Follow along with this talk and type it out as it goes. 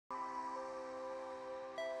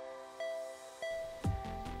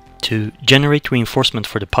To generate reinforcement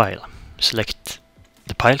for the pile, select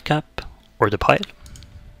the pile cap or the pile,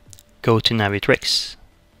 go to Naviate REX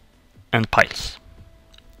and Piles.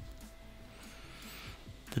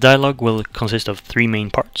 The dialog will consist of three main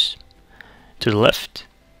parts. To the left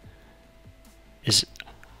is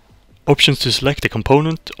options to select the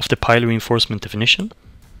component of the pile reinforcement definition.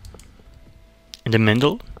 In the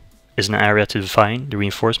middle is an area to define the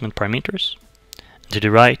reinforcement parameters. And to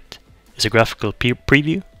the right is a graphical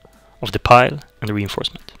preview of the pile and the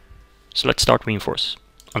reinforcement. So let's start reinforce.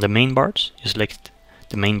 On the main bars, you select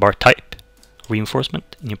the main bar type of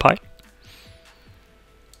reinforcement in your pile,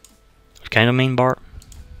 what kind of main bar,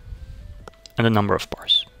 and the number of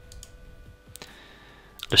bars.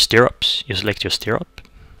 The stirrups, you select your stirrup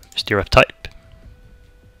type,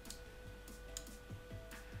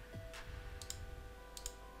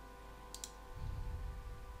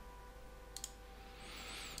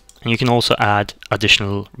 and you can also add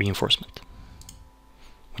additional reinforcement.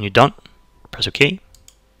 When you're done, press OK,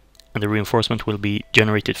 and the reinforcement will be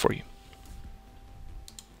generated for you.